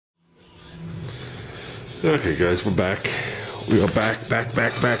Okay, guys, we're back. We are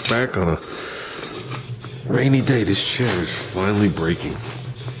back on a rainy day. This chair is finally breaking.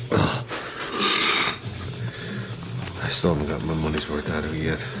 Ugh. I still haven't got my money's worth out of it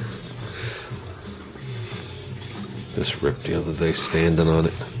yet. This ripped the other day standing on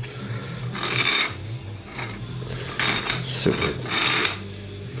it. Super.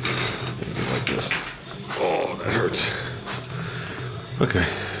 Maybe like this. Oh, that hurts. Okay.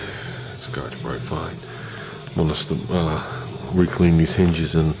 It's got right fine. I'm gonna re-clean these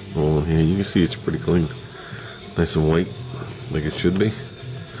hinges and all in here. You can see it's pretty clean. Nice and white, like it should be.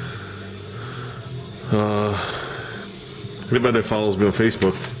 Anybody that follows me on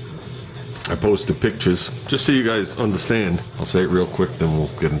Facebook, I posted pictures, just so you guys understand. I'll say it real quick, then we'll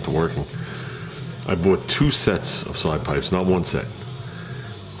get into working. I bought 2 sets of side pipes, not 1 set.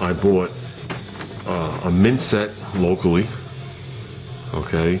 I bought a mint set locally,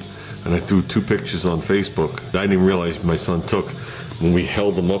 okay, and I threw 2 pictures on Facebook. I didn't realize my son took when we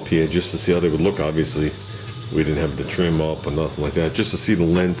held them up here just to see how they would look. Obviously, we didn't have the trim up or nothing like that, just to see the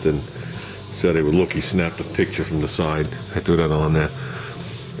length and see how they would look. He snapped a picture from the side. I threw that on there.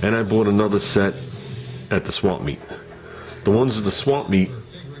 And I bought another set at the swap meet. The ones at the swap meet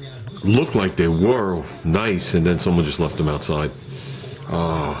looked like they were nice, and then someone just left them outside.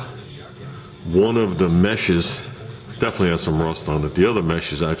 One of the meshes definitely has some rust on it. The other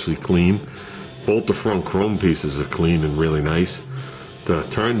mesh is actually clean. Both the front chrome pieces are clean and really nice. The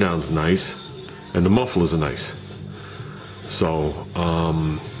turn down's nice, and the mufflers are nice. So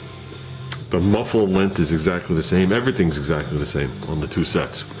the muffler length is exactly the same. Everything's exactly the same on the 2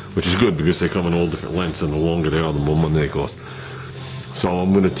 sets, which is good because they come in all different lengths, and the longer they are, the more money they cost. So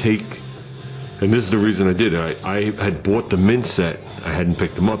I'm going to take, and this is the reason I did it. I had bought the mint set. I hadn't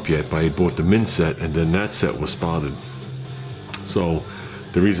picked them up yet, but I had bought the mint set, and then that set was spotted. So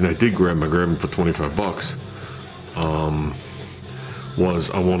the reason I did grab them for 25 bucks was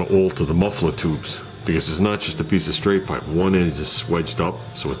I want to alter the muffler tubes, because it's not just a piece of straight pipe. One end is wedged up,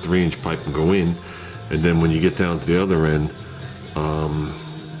 so a 3-inch pipe can go in, and then when you get down to the other end,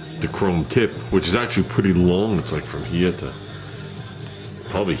 the chrome tip, which is actually pretty long, it's like from here to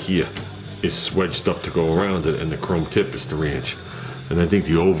probably here, is wedged up to go around it, and the chrome tip is 3-inch. And I think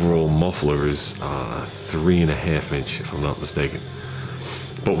the overall muffler is 3.5 inch, if I'm not mistaken.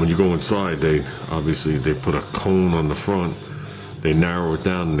 But when you go inside, they obviously put a cone on the front, they narrow it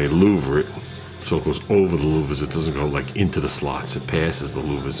down, and they louver it, so it goes over the louvers. It doesn't go like into the slots, it passes the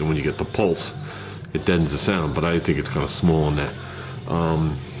louvers, and when you get the pulse, it deadens the sound. But I think it's kind of small on that.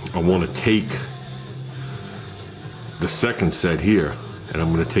 I want to take the second set here, and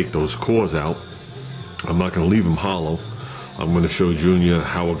I'm going to take those cores out. I'm not going to leave them hollow. I'm going to show Junior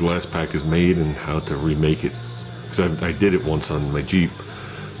how a glass pack is made and how to remake it, because I did it once on my Jeep.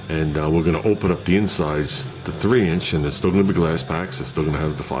 And we're going to open up the insides, the 3-inch, and it's still going to be glass packs. It's still going to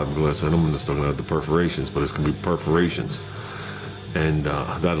have the fiberglass in them, and it's still going to have the perforations, but it's going to be perforations. And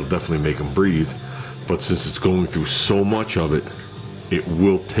that'll definitely make them breathe. But since it's going through so much of it, it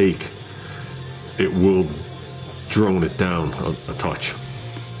will drone it down a touch.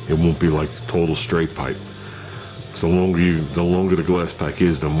 It won't be like total straight pipe. So the longer the glass pack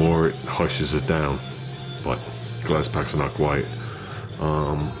is, the more it hushes it down. But glass packs are not quiet.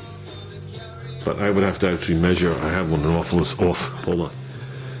 But I would have to actually measure. I have one off. Hold on.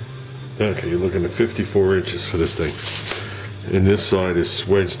 Okay, you're looking at 54 inches for this thing. And this side is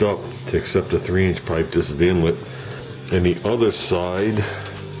wedged up to accept a 3-inch pipe. This is the inlet. And the other side,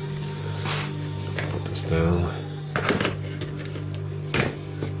 put this down.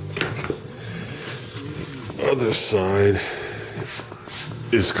 The other side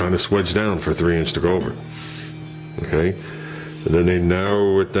is kind of swedged down for 3-inch to go over. Okay? And then they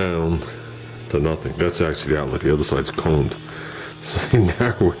narrow it down to nothing. That's actually the outlet. The other side's coned. So they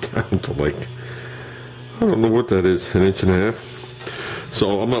narrow it down to like, I don't know what that is, 1.5 inches.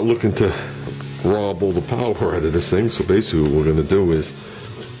 So I'm not looking to rob all the power out of this thing. So basically what we're going to do is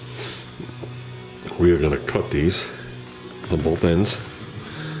we are going to cut these on both ends.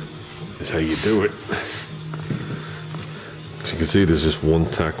 Is how you do it. As you can see, there's just one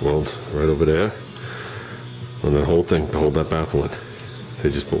tack weld right over there. On that whole thing to hold that baffle in. They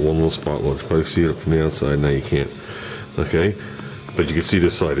just put one little spot weld. You probably see it from the outside. Now you can't. Okay? But you can see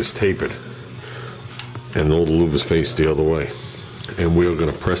this side is tapered. And all the louvers face the other way. And we're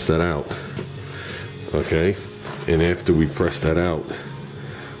going to press that out. Okay? And after we press that out,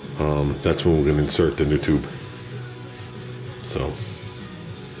 that's when we're going to insert the new tube. So.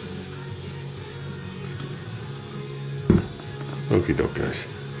 Okie doke, guys.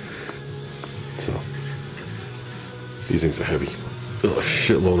 So. These things are heavy. There's a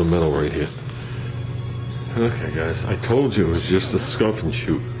shitload of metal right here. Okay, guys, I told you it was just a scuff and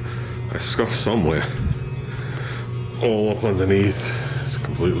shoot. I scuffed somewhere. All up underneath. It's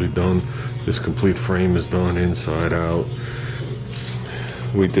completely done. This complete frame is done inside out.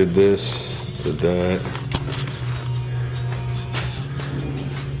 We did this, did that.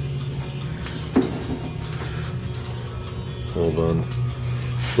 All done.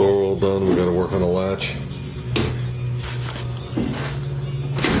 Door all done. We got to work on the latch.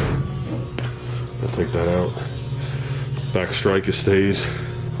 I'll take that out. Back striker stays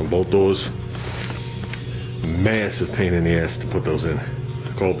on both doors. Massive pain in the ass to put those in.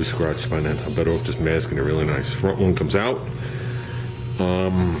 The car will be scratched by then. I'm better off just masking it really nice. Front one comes out.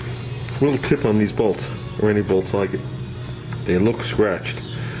 Little tip on these bolts, or any bolts like it. They look scratched.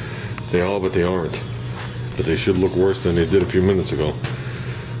 They are, but they aren't. But they should look worse than they did a few minutes ago.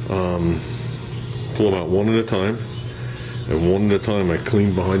 Pull them out one at a time. And one at a time I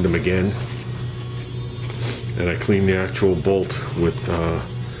clean behind them again. And I clean the actual bolt with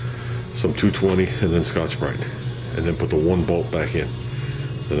some 220 and then Scotch-Brite. And then put the one bolt back in.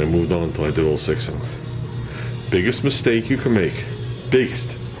 Then I moved on until I did all 6 of them. Biggest mistake you can make.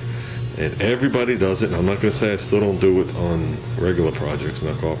 Biggest. And everybody does it, and I'm not going to say I still don't do it on regular projects,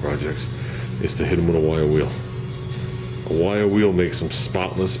 not car projects, is to hit them with a wire wheel. A wire wheel makes them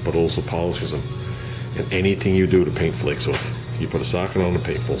spotless, but also polishes them. And anything you do, the paint flakes off. You put a socket on, the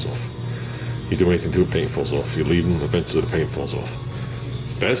paint falls off. You do anything to it, paint falls off. You leave them, eventually the paint falls off.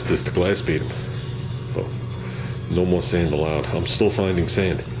 Best is to glass beat them. But no more sand allowed. I'm still finding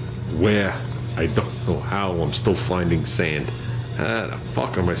sand. Where? I don't know how I'm still finding sand. How the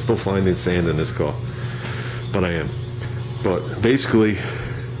fuck am I still finding sand in this car? But I am. But basically,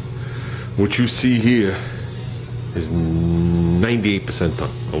 what you see here is 98%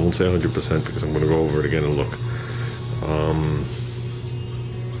 done. I won't say 100% because I'm going to go over it again and look.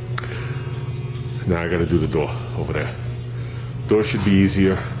 Now I got to do the door over there. Door should be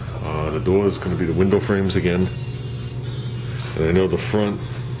easier. The door is going to be the window frames again. And I know the front,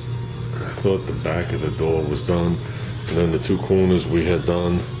 I thought the back of the door was done. And then the 2 corners we had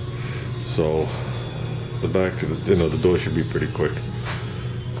done. So the back of the, the door should be pretty quick.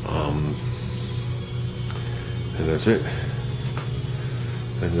 And that's it.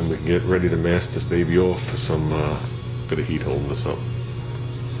 And then we can get ready to mask this baby off for some bit of heat holding this up.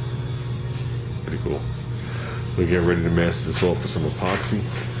 Pretty cool. We get ready to mask this off with some epoxy.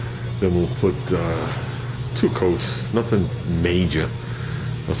 Then we'll put 2 coats, nothing major.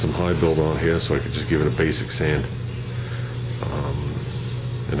 Got some high build on here so I could just give it a basic sand.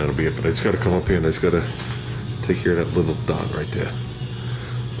 And that'll be it. But I just got to come up here and I just got to take care of that little dot right there.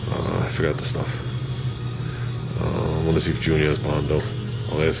 I forgot the stuff. I want to see if Junior has Bondo.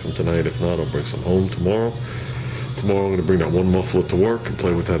 I'll ask him tonight. If not, I'll bring some home tomorrow. Tomorrow I'm going to bring that one muffler to work and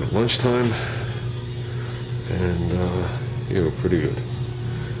play with that at lunchtime. And yeah, we're pretty good.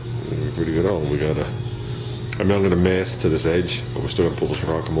 We're pretty good. Oh, we got to... I'm not going to mask to this edge, but we're still going to pull this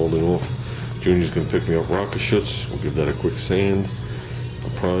rocker molding off. Junior's going to pick me up rocker schutz. We'll give that a quick sand, a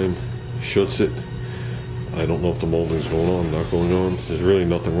prime, schutz it. I don't know if the molding's going on, not going on. There's really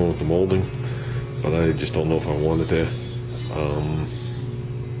nothing wrong with the molding, but I just don't know if I want it there.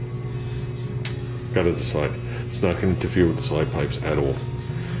 Got to decide. It's not going to interfere with the side pipes at all.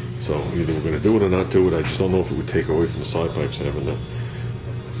 So either we're going to do it or not do it. I just don't know if it would take away from the side pipes having the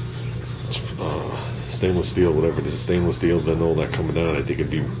stainless steel, whatever it is, stainless steel, then all that coming down. I think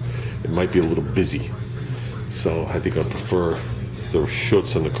it might be a little busy. So I think I prefer the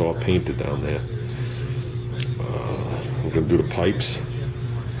schutz and the car painted down there. We're going to do the pipes.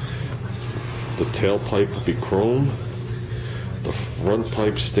 The tailpipe will be chrome. The front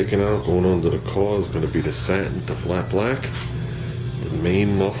pipe sticking out going under the car is going to be the satin to flat black. The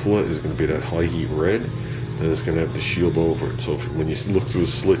main muffler is going to be that high heat red. Then it's going to have the shield over it. So when you look through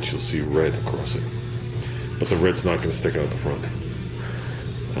the slits, you'll see red across it. But the red's not going to stick out the front.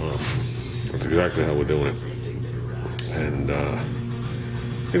 That's exactly how we're doing it. And I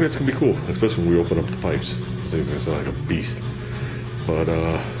think that's going to be cool, especially when we open up the pipes. This thing's going to sound like a beast. But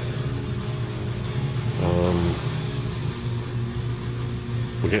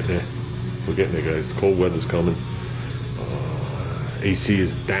we're getting there. We're getting there, guys. The cold weather's coming. AC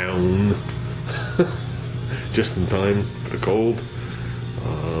is down just in time for the cold.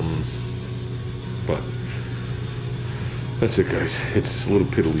 But that's it, guys. It's this little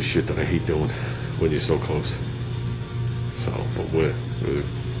piddly shit that I hate doing when you're so close. So, but we're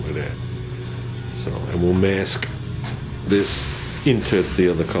there. So, and we'll mask this into the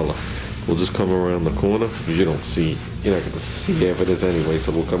other color. We'll just come around the corner because you're not going to see half of this anyway.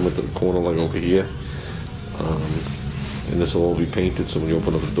 So we'll come into the corner like over here. And this will all be painted, so when you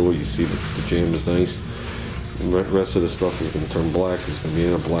open up the door, you see that the Jamb is nice. The rest of the stuff is going to turn black. There's going to be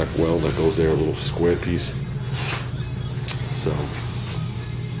in a black weld that goes there, a little square piece. So,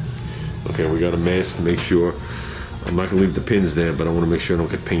 okay, we got a mask to make sure. I'm not going to leave the pins there, but I want to make sure I don't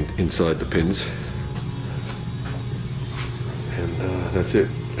get paint inside the pins. And that's it.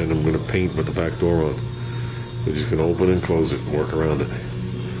 And I'm going to paint with the back door on. We're just going to open and close it and work around it.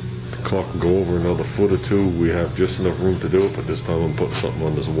 The car can go over another foot or two. We have just enough room to do it, but this time I'm putting something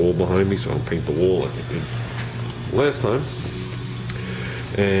on this wall behind me, so I'll paint the wall like I did last time.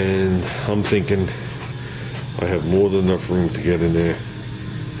 And I'm thinking I have more than enough room to get in there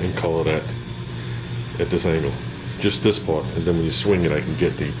and color that at this angle. Just this part, and then when you swing it I can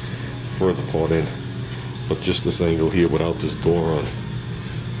get the further part in. But just this angle here without this door on,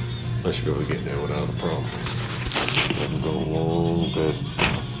 I should be able to get in there without a problem. I can go long past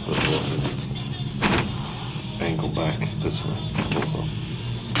the door, angle back this way also.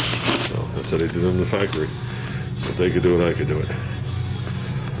 So that's how they did it in the factory. So if they could do it, I could do it.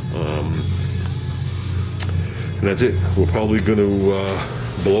 And that's it. We're probably going to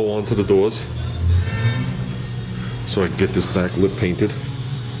blow onto the doors so I can get this back lip painted.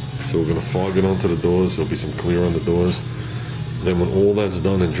 So we're going to fog it onto the doors. There'll be some clear on the doors. Then when all that's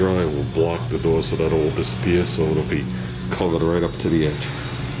done and dry, we'll block the doors so that it will disappear, so it'll be colored right up to the edge.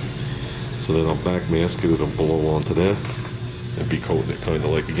 So then I'll back mask it, it'll blow onto there and be coating it kind of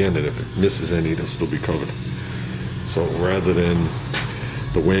like again, and if it misses any, it'll still be covered. So rather than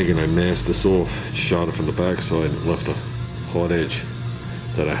the wagon, I masked this off, shot it from the back side, and left a hard edge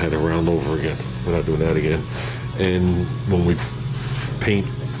that I had to round over again. We're not doing that again. And when we paint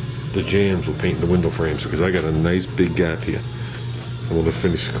the jambs, we'll paint the window frames, because I got a nice big gap here. I'm going to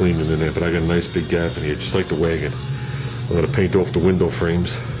finish cleaning in there, but I got a nice big gap in here, just like the wagon. I'm going to paint off the window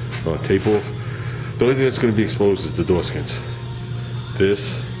frames, tape off. The only thing that's going to be exposed is the door skins.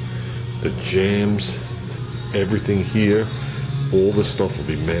 This, the jambs, everything here, all this stuff will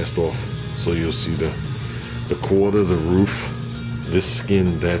be masked off. So you'll see the quarter, the roof, this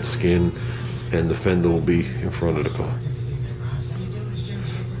skin, that skin, and the fender will be in front of the car.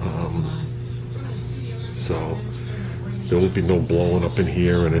 So there won't be no blowing up in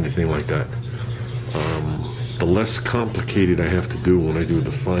here and anything like that. The less complicated I have to do when I do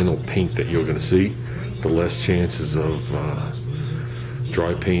the final paint that you're going to see, the less chances of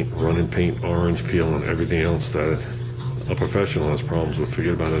dry paint, running paint, orange peel, and everything else that a professional has problems with.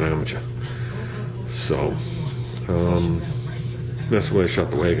 Forget about an amateur. So that's the way I shot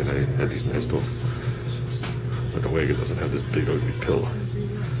the wagon. I had these masked off, but the wagon doesn't have this big ugly pillar.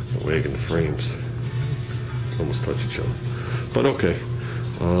 The wagon frames almost touch each other, but okay.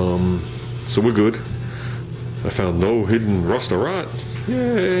 So we're good. I found no hidden rust or rot.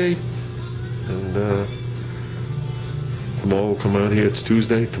 Yay! And tomorrow we'll come out here. It's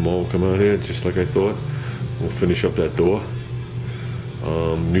Tuesday. Tomorrow we'll come out here just like I thought. We'll finish up that door.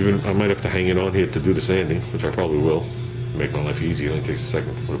 Even I might have to hang it on here to do the sanding, which I probably will. Make my life easy. It only takes a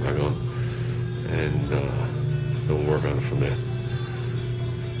second to put it back on, and then we'll work on it from there.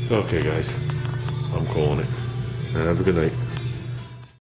 Okay, guys, I'm calling it. Have a good night.